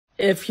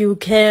If you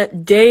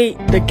can't date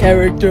the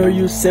character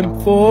you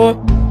simp for,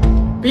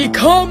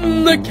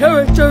 become the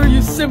character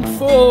you simp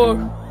for!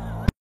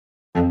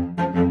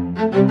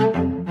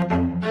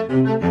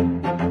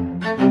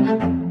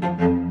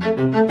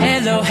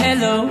 Hello,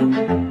 hello,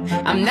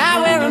 I'm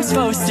not where I'm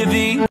supposed to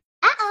be.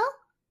 Uh-oh,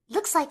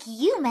 looks like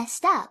you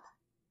messed up.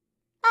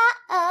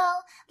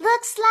 Uh-oh,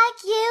 looks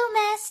like you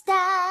messed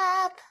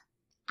up.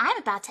 I'm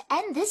about to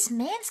end this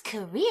man's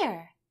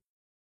career.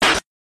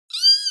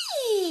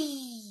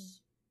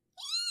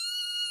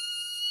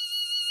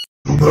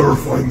 You'll never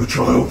find the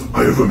child.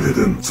 I have him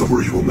hidden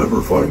somewhere you will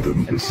never find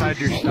him. Inside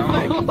your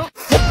stomach.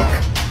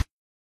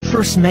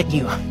 First met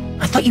you,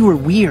 I thought you were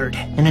weird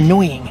and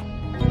annoying.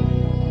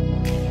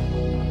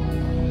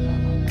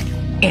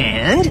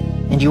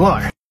 And you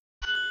are.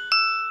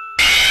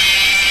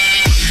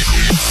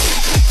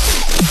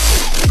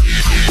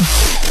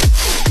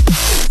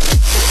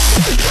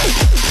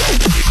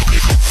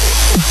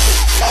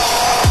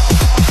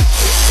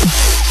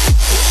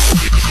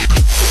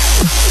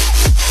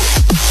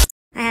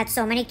 I had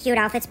so many cute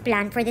outfits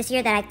planned for this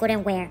year that I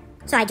couldn't wear.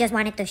 So I just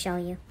wanted to show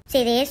you.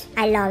 See this?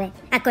 I love it.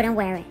 I couldn't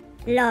wear it.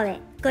 Love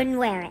it. Couldn't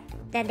wear it.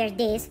 Then there's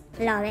this.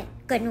 Love it.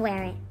 Couldn't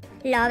wear it.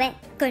 Love it.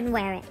 Couldn't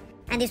wear it.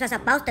 And this was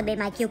supposed to be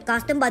my cute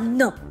costume, but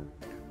no.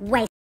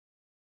 Wait.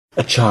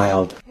 A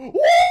child.